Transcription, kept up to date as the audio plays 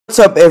What's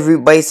up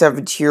everybody,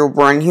 Savage here,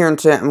 Brian here, and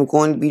today I'm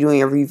going to be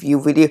doing a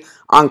review video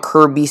on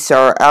Kirby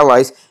Star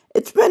Allies.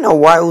 It's been a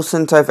while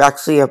since I've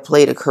actually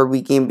played a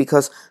Kirby game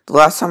because the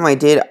last time I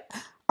did,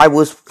 I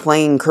was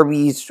playing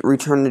Kirby's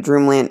Return to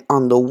Dreamland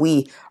on the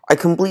Wii. I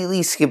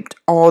completely skipped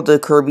all the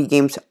Kirby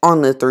games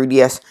on the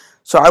 3DS,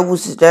 so I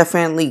was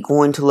definitely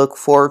going to look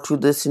forward to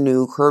this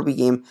new Kirby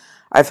game.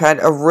 I've had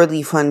a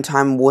really fun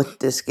time with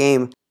this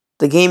game.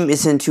 The game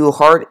isn't too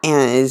hard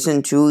and it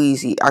isn't too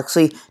easy.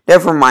 Actually,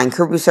 never mind.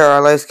 Kirby Star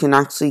Allies can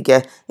actually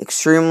get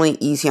extremely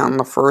easy on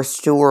the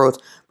first two worlds.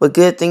 But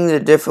good thing the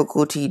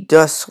difficulty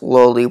does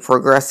slowly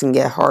progress and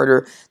get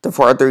harder the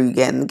farther you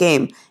get in the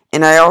game.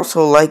 And I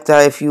also like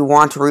that if you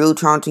want to really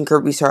challenge in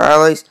Kirby Star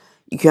Allies,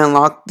 you can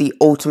unlock the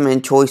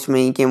Ultimate Choice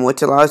minigame,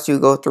 which allows you to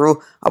go through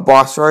a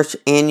boss rush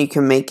and you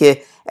can make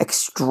it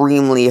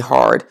extremely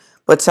hard.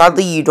 But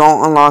sadly, you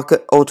don't unlock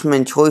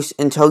Ultimate Choice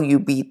until you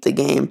beat the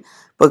game.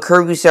 But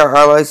Kirby Star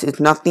Allies is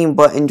nothing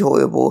but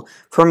enjoyable,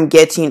 from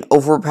getting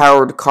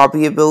overpowered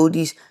copy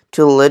abilities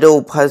to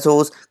little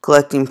puzzles,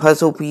 collecting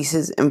puzzle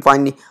pieces, and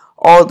finding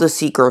all the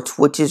secrets,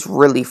 which is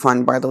really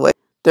fun, by the way.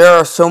 There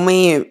are so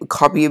many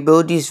copy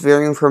abilities,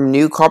 varying from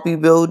new copy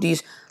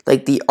abilities,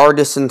 like the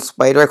Artist and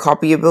Spider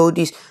copy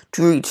abilities,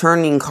 to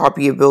returning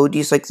copy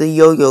abilities, like the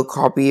Yo-Yo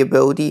copy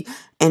ability,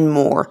 and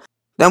more.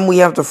 Then we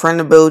have the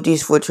friend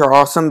abilities, which are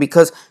awesome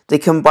because they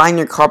combine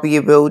your copy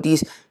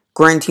abilities,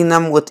 granting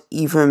them with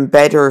even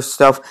better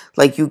stuff,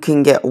 like you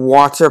can get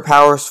water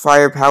powers,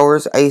 fire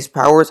powers, ice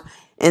powers,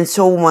 and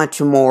so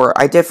much more.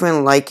 I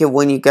definitely like it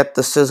when you get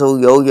the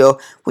Sizzle Yo-Yo,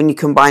 when you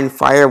combine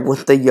fire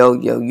with the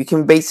Yo-Yo. You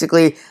can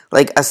basically,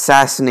 like,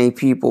 assassinate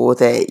people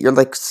with it. You're,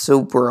 like,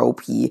 super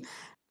OP.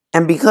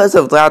 And because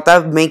of that,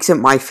 that makes it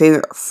my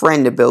favorite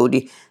friend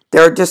ability.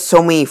 There are just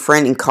so many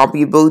friend and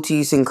copy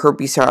abilities in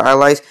Kirby Star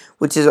Allies,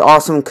 which is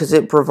awesome because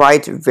it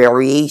provides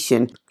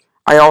variation.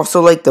 I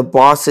also like the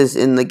bosses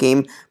in the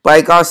game, but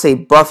I gotta say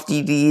Buff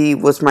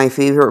DDD was my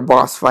favorite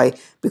boss fight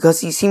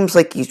because he seems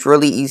like he's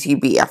really easy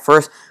to beat at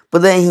first,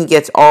 but then he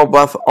gets all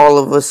buff all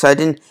of a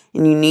sudden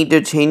and you need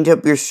to change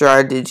up your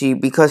strategy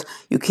because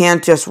you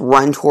can't just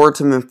run towards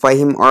him and fight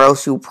him or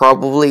else you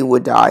probably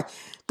would die.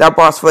 That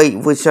boss fight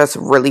was just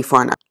really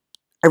fun.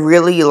 I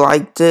really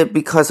liked it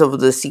because of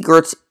the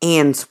secrets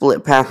and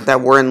split path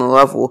that were in the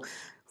level.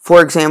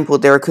 For example,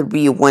 there could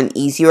be one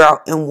easy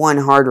route and one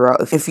hard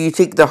route. If you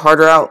take the hard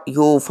route,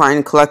 you'll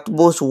find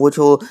collectibles, which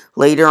will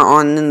later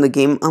on in the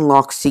game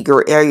unlock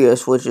secret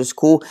areas, which is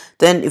cool.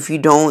 Then, if you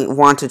don't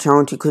want to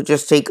challenge, you could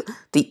just take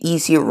the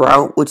easy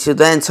route, which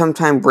then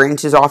sometimes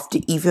branches off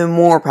to even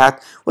more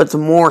path with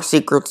more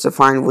secrets to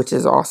find, which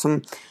is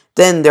awesome.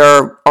 Then there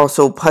are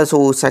also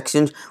puzzle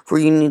sections where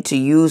you need to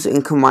use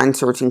and combine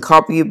certain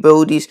copy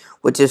abilities,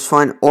 which is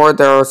fun, or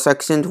there are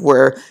sections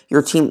where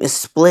your team is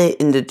split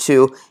into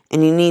two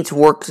and you need to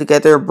work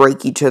together,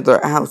 break each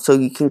other out so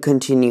you can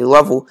continue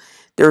level.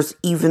 There's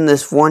even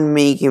this one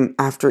minigame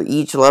after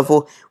each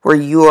level where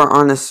you are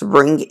on a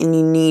spring and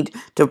you need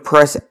to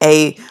press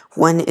A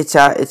when it's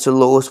at its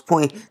lowest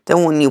point.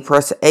 Then when you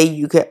press A,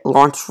 you get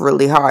launched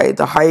really high.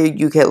 The higher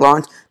you get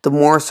launched, the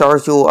more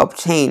stars you'll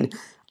obtain.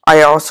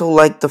 I also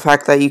like the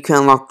fact that you can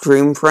unlock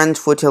Dream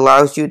Friends, which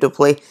allows you to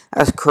play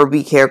as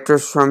Kirby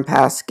characters from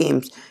past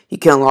games. You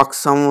can unlock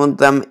some of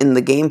them in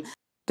the game.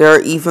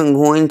 They're even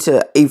going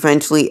to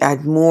eventually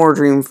add more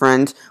Dream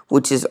Friends,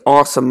 which is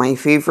awesome. My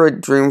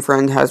favorite Dream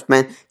Friend has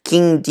been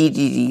King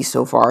DDD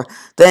so far.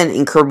 Then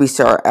in Kirby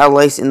Star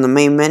Allies in the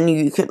main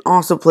menu, you can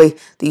also play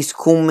these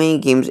cool mini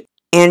games,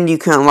 and you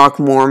can unlock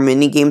more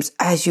mini games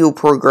as you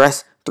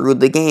progress through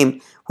the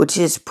game, which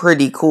is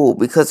pretty cool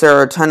because there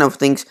are a ton of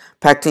things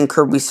packed in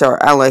Kirby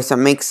Star Allies that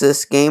makes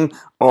this game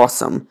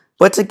awesome.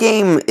 But the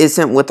game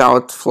isn't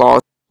without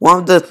flaws. One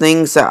of the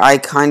things that I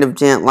kind of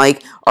didn't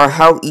like are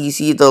how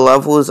easy the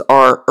levels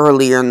are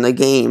earlier in the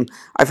game.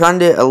 I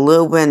found it a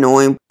little bit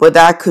annoying, but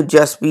that could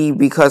just be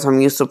because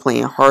I'm used to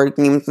playing hard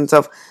games and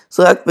stuff.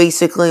 So that's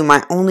basically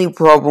my only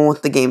problem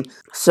with the game.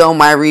 So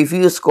my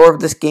review score of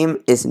this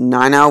game is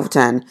 9 out of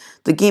 10.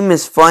 The game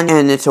is fun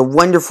and it's a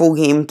wonderful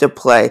game to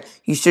play.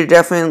 You should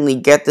definitely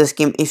get this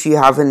game if you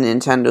have a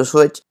Nintendo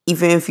Switch,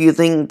 even if you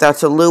think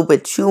that's a little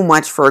bit too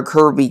much for a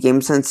Kirby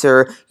game since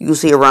they're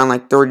usually around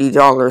like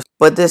 $30.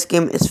 But this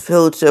game is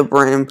filled to the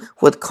brim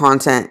with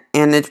content,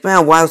 and it's been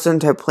a while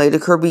since I played a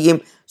Kirby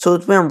game, so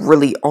it's been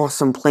really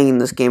awesome playing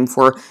this game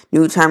for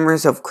new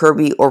timers of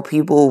Kirby or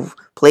people who've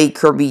played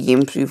Kirby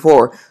games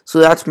before. So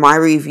that's my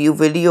review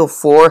video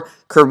for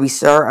Kirby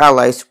Star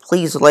Allies.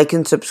 Please like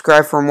and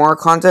subscribe for more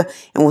content,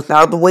 and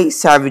without the wait,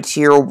 Savage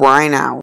here, Brian out.